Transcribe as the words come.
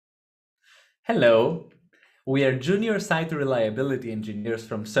Hello, we are junior site reliability engineers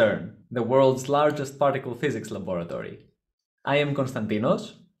from CERN, the world's largest particle physics laboratory. I am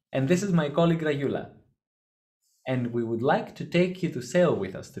Konstantinos, and this is my colleague Rajula. And we would like to take you to sail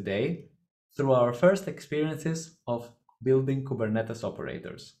with us today through our first experiences of building Kubernetes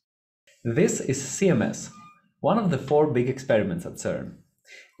operators. This is CMS, one of the four big experiments at CERN,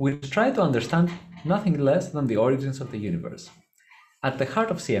 which try to understand nothing less than the origins of the universe. At the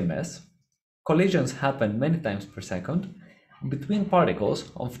heart of CMS, collisions happen many times per second between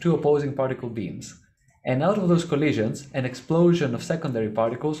particles of two opposing particle beams, and out of those collisions, an explosion of secondary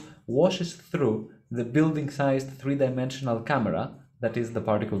particles washes through the building-sized three-dimensional camera that is the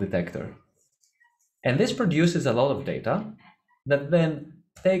particle detector. And this produces a lot of data that then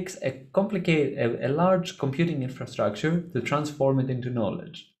takes a large computing infrastructure to transform it into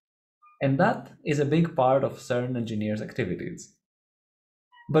knowledge. And that is a big part of CERN engineers' activities.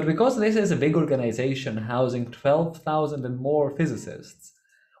 But because this is a big organization housing 12,000 and more physicists,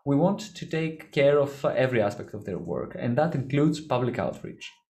 we want to take care of every aspect of their work, and that includes public outreach.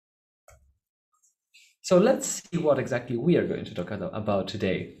 So let's see what exactly we are going to talk about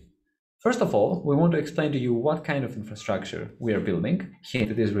today. First of all, we want to explain to you what kind of infrastructure we are building,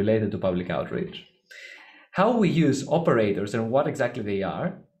 hint it is related to public outreach, how we use operators and what exactly they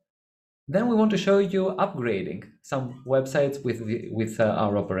are. Then we want to show you upgrading some websites with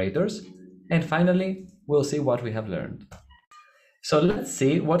our operators. And finally, we'll see what we have learned. So let's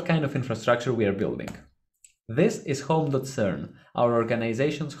see what kind of infrastructure we are building. This is home.cern, our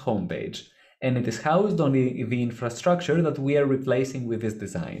organization's homepage, and it is housed on the infrastructure that we are replacing with this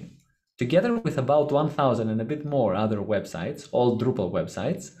design. Together with about 1,000 and a bit more other websites, all Drupal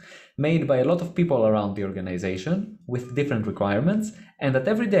websites, made by a lot of people around the organization with different requirements, and that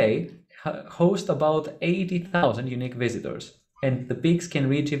every day host about 80,000 unique visitors, and the peaks can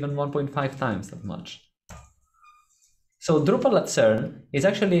reach even 1.5 times that much. So Drupal at CERN is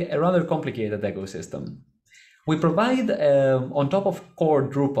actually a rather complicated ecosystem. We provide, on top of core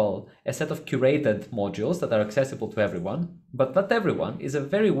Drupal, a set of curated modules that are accessible to everyone, but that everyone is a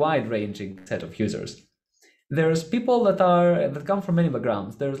very wide-ranging set of users. There's people that come from many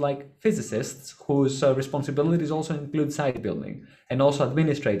backgrounds. There's like physicists whose responsibilities also include site building, and also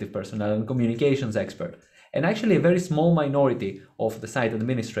administrative personnel and communications expert. And actually a very small minority of the site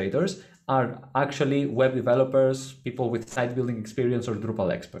administrators are actually web developers, people with site building experience, or Drupal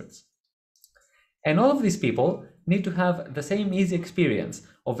experts. And all of these people need to have the same easy experience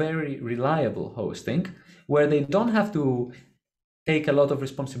of very reliable hosting, where they don't have to take a lot of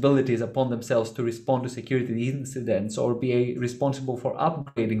responsibilities upon themselves to respond to security incidents or be responsible for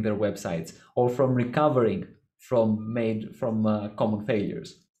upgrading their websites or from recovering from common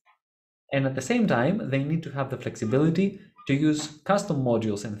failures. And at the same time, they need to have the flexibility to use custom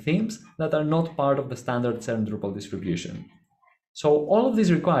modules and themes that are not part of the standard CERN Drupal distribution. So all of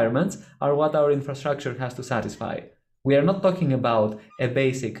these requirements are what our infrastructure has to satisfy. We are not talking about a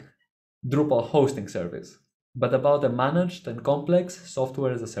basic Drupal hosting service, but about a managed and complex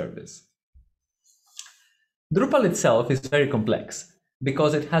software as a service. Drupal itself is very complex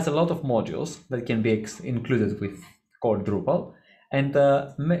because it has a lot of modules that can be included with core Drupal, and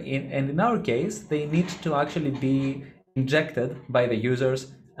in our case, they need to actually be injected by the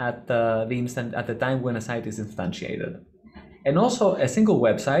users at the time when a site is instantiated. And also, a single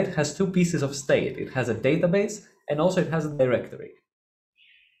website has two pieces of state. It has a database, and also it has a directory.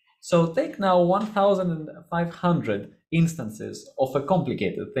 So take now 1,500 instances of a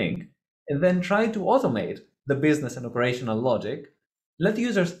complicated thing, and then try to automate the business and operational logic, let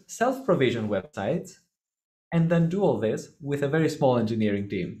users self-provision websites, and then do all this with a very small engineering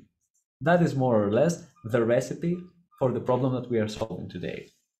team. That is more or less the recipe for the problem that we are solving today.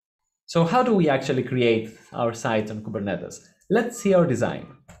 So how do we actually create our sites on Kubernetes? Let's see our design.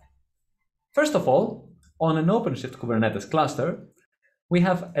 First of all, on an OpenShift Kubernetes cluster, we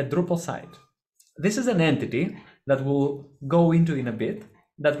have a Drupal site. This is an entity that we'll go into in a bit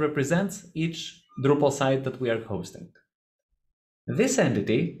that represents each Drupal site that we are hosting. This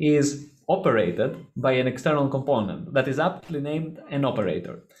entity is operated by an external component that is aptly named an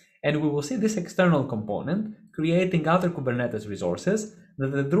operator. And we will see this external component creating other Kubernetes resources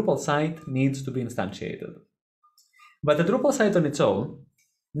that the Drupal site needs to be instantiated. But the Drupal site on its own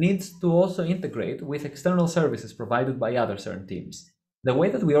needs to also integrate with external services provided by other CERN teams. The way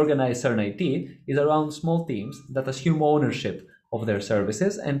that we organize CERN IT is around small teams that assume ownership of their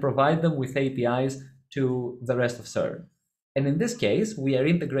services and provide them with APIs to the rest of CERN. And in this case, we are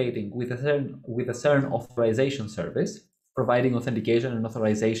integrating with a CERN authorization service, providing authentication and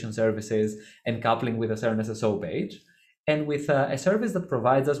authorization services and coupling with a CERN SSO page. and with a service that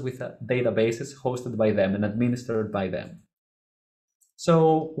provides us with databases hosted by them and administered by them.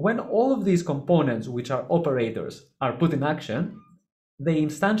 So when all of these components, which are operators, are put in action, they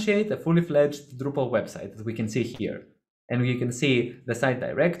instantiate a fully fledged Drupal website that we can see here. And you can see the site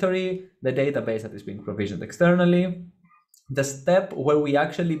directory, the database that is being provisioned externally, the step where we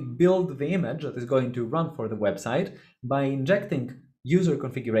actually build the image that is going to run for the website by injecting user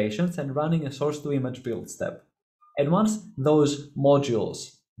configurations and running a source to image build step. And once those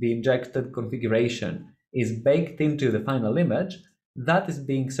modules, the injected configuration, is baked into the final image, that is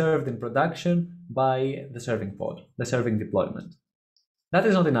being served in production by the serving pod, the serving deployment. That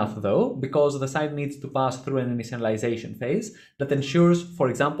is not enough though, because the site needs to pass through an initialization phase that ensures, for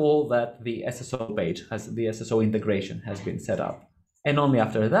example, that the SSO page the SSO integration has been set up. And only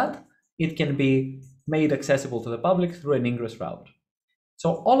after that, it can be made accessible to the public through an ingress route.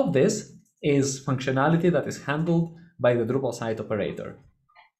 So all of this is functionality that is handled by the Drupal site operator.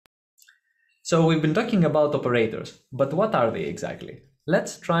 So we've been talking about operators, but what are they exactly?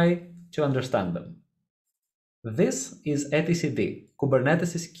 Let's try to understand them. This is etcd,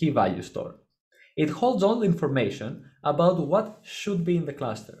 Kubernetes key value store. It holds all the information about what should be in the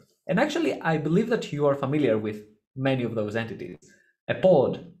cluster. And actually, I believe that you are familiar with many of those entities: a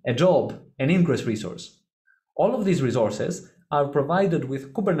pod, a job, an ingress resource. All of these resources are provided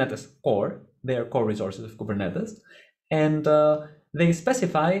with Kubernetes core, they are core resources of Kubernetes, and they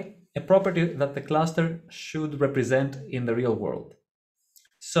specify a property that the cluster should represent in the real world.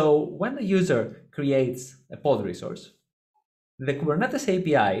 So when the user creates a pod resource, the Kubernetes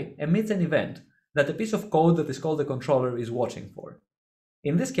API emits an event that a piece of code that is called the controller is watching for.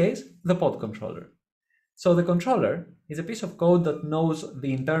 In this case, the pod controller. So the controller is a piece of code that knows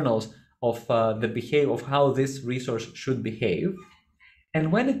the internals of of how this resource should behave.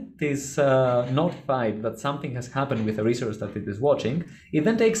 And when it is notified that something has happened with a resource that it is watching, it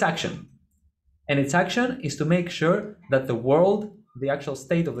then takes action. And its action is to make sure that the world, the actual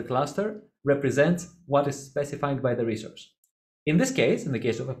state of the cluster, represents what is specified by the resource. In this case, in the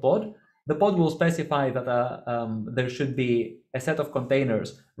case of a pod, the pod will specify that there should be a set of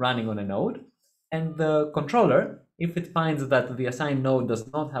containers running on a node, and the controller, if it finds that the assigned node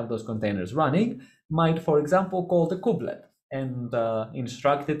does not have those containers running, might, for example, call the kubelet and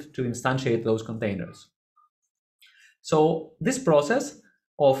instruct it to instantiate those containers. So this process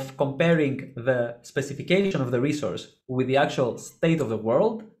of comparing the specification of the resource with the actual state of the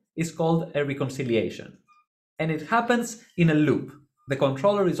world is called a reconciliation. And it happens in a loop. The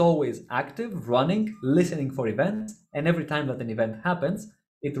controller is always active, running, listening for events, and every time that an event happens,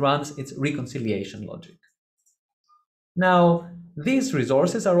 it runs its reconciliation logic. Now, these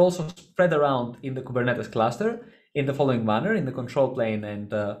resources are also spread around in the Kubernetes cluster in the following manner: in the control plane, and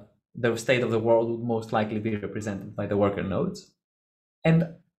the state of the world would most likely be represented by the worker nodes.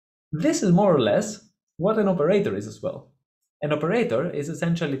 And this is more or less what an operator is as well. An operator is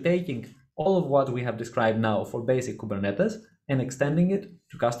essentially taking all of what we have described now for basic Kubernetes and extending it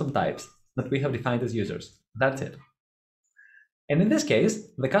to custom types that we have defined as users. That's it. And in this case,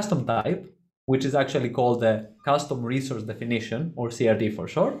 the custom type, which is actually called the custom resource definition, or CRD for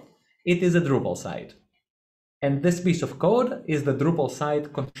short, it is a Drupal site. And this piece of code is the Drupal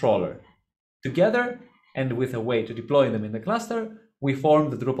site controller. Together, and with a way to deploy them in the cluster, we form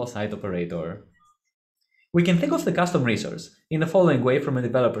the Drupal site operator. We can think of the custom resource in the following way from a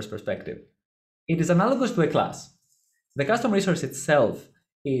developer's perspective. It is analogous to a class. The custom resource itself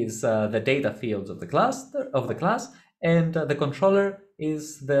is the data fields of the class, and the controller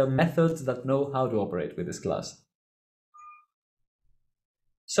is the methods that know how to operate with this class.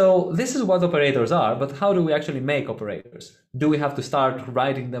 So this is what operators are, but how do we actually make operators? Do we have to start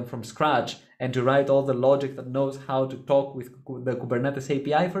writing them from scratch and to write all the logic that knows how to talk with the Kubernetes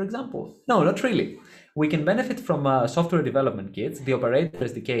API, for example? No, not really. We can benefit from software development kits, the operator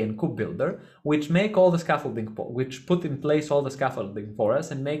SDK and Kube Builder, which make all the scaffolding, which put in place all the scaffolding for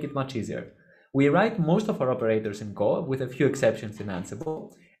us and make it much easier. We write most of our operators in Go, with a few exceptions in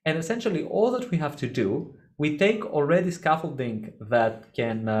Ansible, and essentially all that we have to do, we take already scaffolding that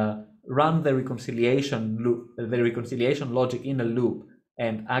can run the reconciliation logic in a loop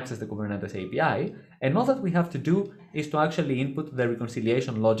and access the Kubernetes API, and all that we have to do is to actually input the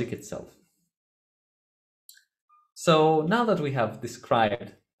reconciliation logic itself. So now that we have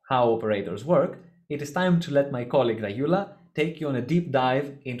described how operators work, it is time to let my colleague Rajula take you on a deep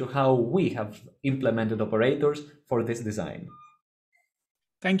dive into how we have implemented operators for this design.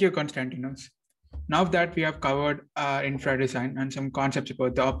 Thank you, Konstantinos. Now that we have covered our infra design and some concepts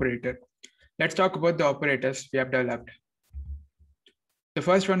about the operator, let's talk about the operators we have developed. The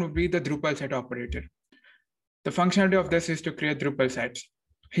first one would be the Drupal set operator. The functionality of this is to create Drupal sites.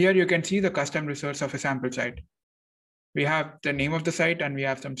 Here you can see the custom resource of a sample site. We have the name of the site and we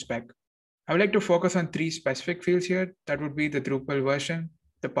have some spec. I would like to focus on 3 specific fields here. That would be the Drupal version,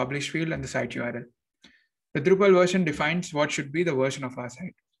 the publish field, and the site URL. The Drupal version defines what should be the version of our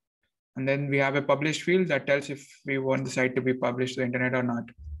site. And then we have a published field that tells if we want the site to be published to the internet or not.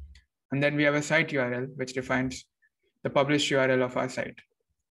 And then we have a site URL, which defines the published URL of our site.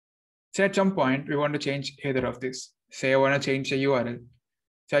 So at some point, we want to change either of these. Say I want to change the URL.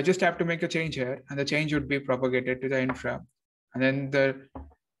 So I just have to make a change here, and the change would be propagated to the infra. And then the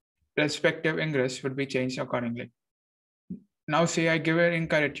respective ingress would be changed accordingly. Now say I give an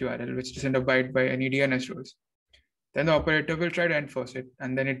incorrect URL, which doesn't abide by any DNS rules. Then the operator will try to enforce it,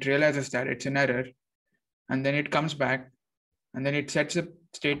 and then it realizes that it's an error, and then it comes back, and then it sets the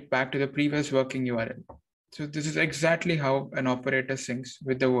state back to the previous working URL. So this is exactly how an operator syncs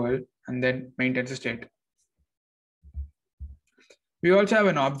with the world and then maintains the state. We also have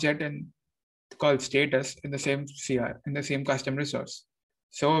an object called status in the same CR, in the same custom resource.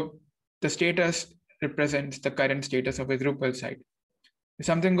 So the status represents the current status of a Drupal site. If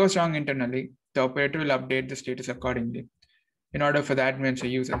something goes wrong internally, the operator will update the status accordingly in order for the admins or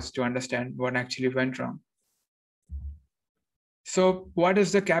users to understand what actually went wrong. So what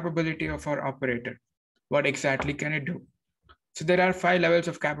is the capability of our operator? What exactly can it do? So there are 5 levels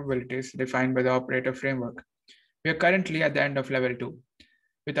of capabilities defined by the operator framework. We are currently at the end of level 2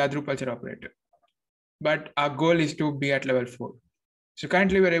 with our Drupal set operator, but our goal is to be at level 4. So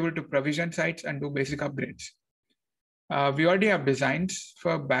currently we're able to provision sites and do basic upgrades. We already have designs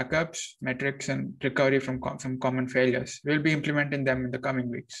for backups, metrics, and recovery from some common failures. We'll be implementing them in the coming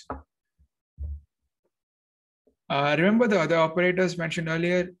weeks. Remember the other operators mentioned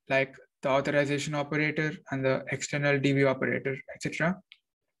earlier, like the authorization operator and the external DB operator, etc.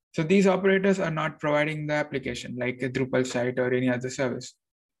 So these operators are not providing the application like a Drupal site or any other service,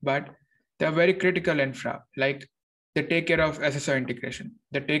 but they're very critical infra, like they take care of SSO integration,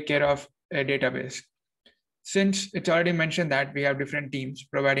 they take care of a database. Since it's already mentioned that we have different teams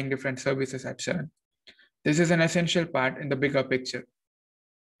providing different services at CERN, this is an essential part in the bigger picture.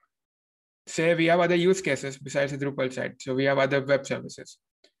 Say we have other use cases besides the Drupal site, so we have other web services.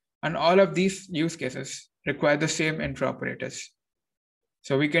 And all of these use cases require the same infra operators.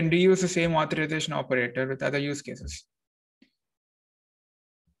 So we can reuse the same authorization operator with other use cases.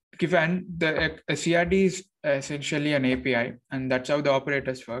 Given the CRD is essentially an API, and that's how the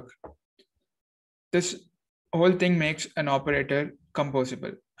operators work, this whole thing makes an operator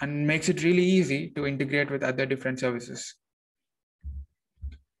composable and makes it really easy to integrate with other different services.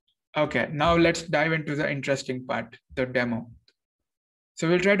 Okay, now let's dive into the interesting part, the demo. So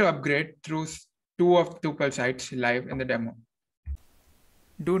we'll try to upgrade through 2 of Drupal sites live in the demo.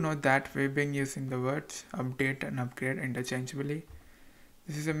 Do note that we've been using the words update and upgrade interchangeably.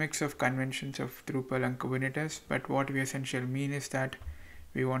 This is a mix of conventions of Drupal and Kubernetes, but what we essentially mean is that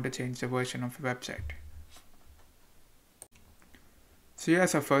we want to change the version of the website. So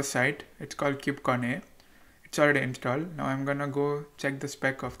here's our first site. It's called Kubernetes. It's already installed. Now I'm gonna go check the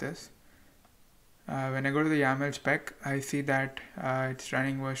spec of this. When I go to the YAML spec, I see that it's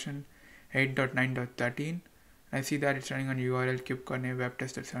running version 8.9.13. I see that it's running on URL kubekonne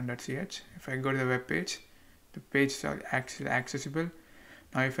webtest.cern.ch. If I go to the web page, the page is actually accessible.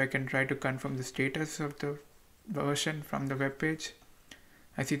 Now if I can try to confirm the status of the version from the web page,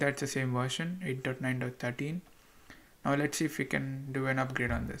 I see that it's the same version, 8.9.13. Now let's see if we can do an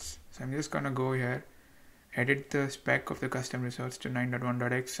upgrade on this. So I'm just gonna go here, edit the spec of the custom resource to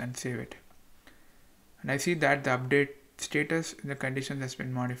 9.1.x and save it. And I see that the update status in the conditions has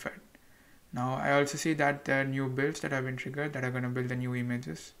been modified. Now I also see that there are new builds that have been triggered that are going to build the new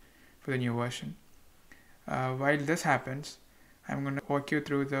images for the new version. While this happens, I'm going to walk you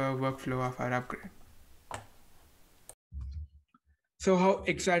through the workflow of our upgrade. So how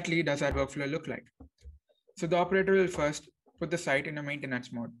exactly does our workflow look like? So the operator will first put the site in a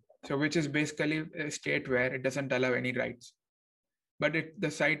maintenance mode, so which is basically a state where it doesn't allow any writes, but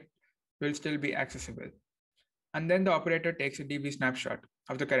the site will still be accessible. And then the operator takes a DB snapshot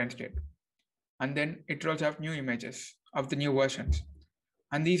of the current state. And then it rolls out new images of the new versions.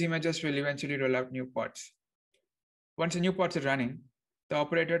 And these images will eventually roll out new pods. Once the new pods are running, the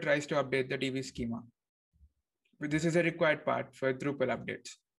operator tries to update the DB schema. But this is a required part for Drupal updates.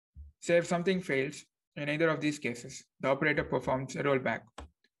 Say if something fails in either of these cases, the operator performs a rollback.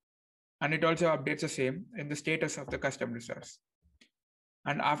 And it also updates the same in the status of the custom resource.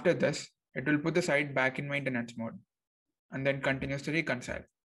 And after this, it will put the site back in maintenance mode and then continues to reconcile.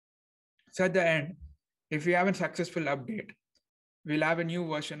 So at the end, if we have a successful update, we'll have a new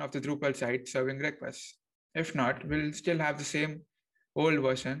version of the Drupal site serving requests. If not, we'll still have the same old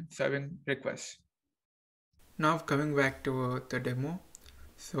version serving requests. Now coming back to the demo.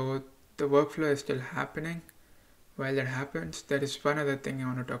 So the workflow is still happening. While that happens, there is one other thing I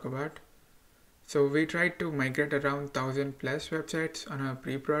want to talk about. So we tried to migrate around 1000 plus websites on a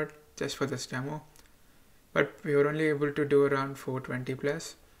pre-prod just for this demo, but we were only able to do around 420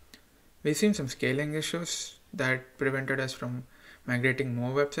 plus. We've seen some scaling issues that prevented us from migrating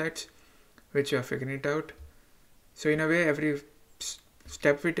more websites, which we are figuring it out. So in a way, every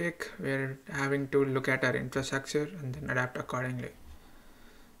step we take, we're having to look at our infrastructure and then adapt accordingly.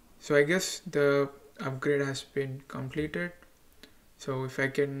 So I guess the upgrade has been completed. So if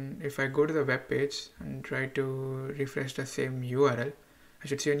I go to the web page and try to refresh the same URL, I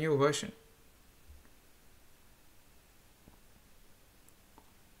should see a new version.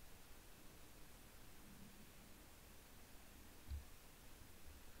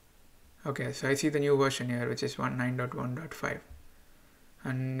 Okay, so I see the new version here, which is 19.1.5.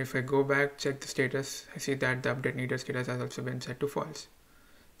 And if I go back, check the status, I see that the update needed status has also been set to false.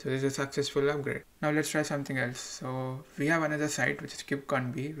 So this is a successful upgrade. Now let's try something else. So we have another site, which is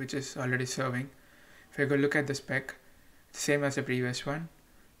kubecon, which is already serving. If I go look at the spec, it's the same as the previous one.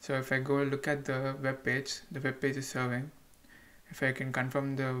 So if I go look at the web page is serving. If I can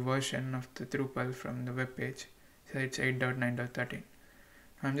confirm the version of the Drupal from the web page, so it's 8.9.13.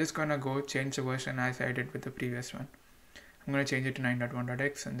 I'm just gonna go change the version as I did with the previous one. I'm gonna change it to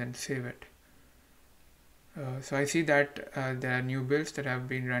 9.1.x and then save it. So I see that there are new builds that have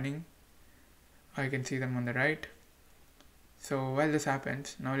been running. I can see them on the right. So while this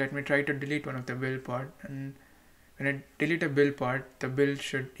happens, now let me try to delete one of the build pod, and when I delete a build pod, the build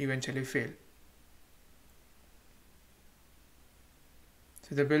should eventually fail.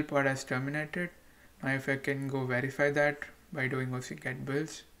 So the build pod has terminated. Now if I can go verify that by doing OC get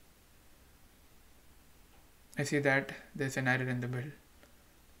builds, I see that there's an error in the build.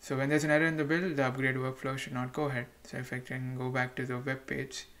 So when there's an error in the build, the upgrade workflow should not go ahead. So if I can go back to the web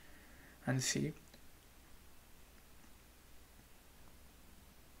page and see,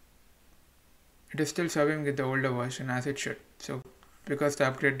 it is still serving with the older version as it should. So because the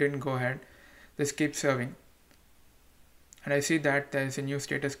upgrade didn't go ahead, this keeps serving. And I see that there is a new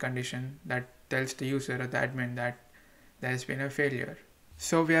status condition that tells the user or the admin that there has been a failure.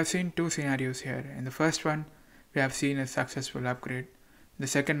 So we have seen two scenarios here. In the first one, we have seen a successful upgrade. The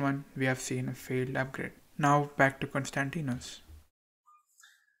second one, we have seen a failed upgrade. Now back to Konstantinos.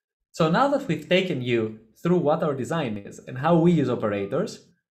 So now that we've taken you through what our design is and how we use operators,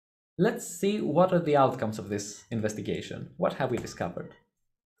 let's see what are the outcomes of this investigation. What have we discovered?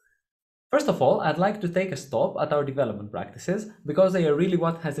 First of all, I'd like to take a stop at our development practices because they are really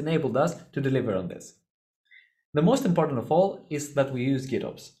what has enabled us to deliver on this. The most important of all is that we use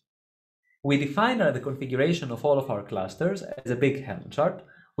GitOps. We define the configuration of all of our clusters as a big Helm chart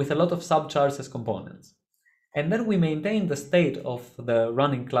with a lot of subcharts as components. And then we maintain the state of the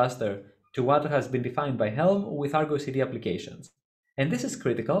running cluster to what has been defined by Helm with Argo CD applications. And this is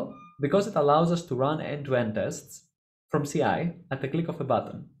critical because it allows us to run end-to-end tests from CI at the click of a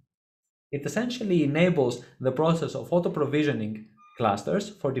button. It essentially enables the process of auto-provisioning clusters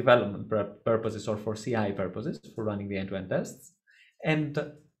for development purposes or for CI purposes, for running the end-to-end tests.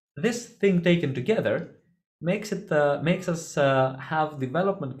 And this thing taken together makes us have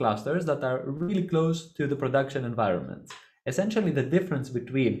development clusters that are really close to the production environment. Essentially, the difference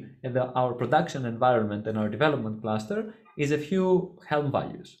between our production environment and our development cluster is a few Helm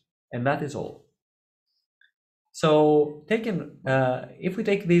values, and that is all. So if we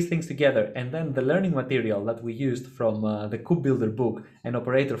take these things together and then the learning material that we used from the Kube Builder book and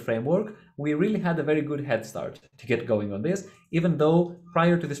operator framework, we really had a very good head start to get going on this, even though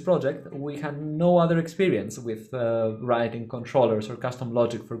prior to this project, we had no other experience with writing controllers or custom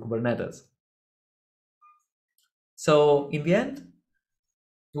logic for Kubernetes. So in the end,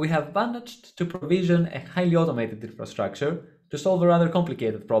 we have managed to provision a highly automated infrastructure to solve a rather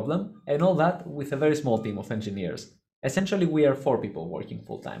complicated problem, and all that with a very small team of engineers. Essentially, we are 4 people working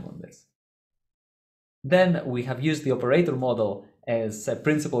full-time on this. Then we have used the operator model as a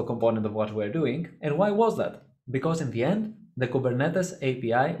principal component of what we're doing. And why was that? Because in the end, we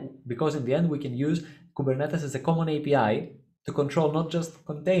can use Kubernetes as a common API to control not just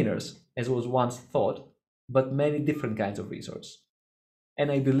containers, as was once thought, but many different kinds of resources.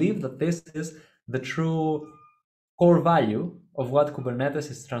 And I believe that this is the true core value of what Kubernetes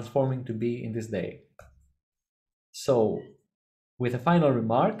is transforming to be in this day. So, with a final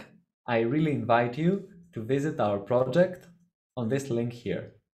remark, I really invite you to visit our project on this link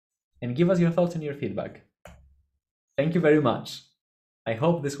here and give us your thoughts and your feedback. Thank you very much. I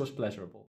hope this was pleasurable.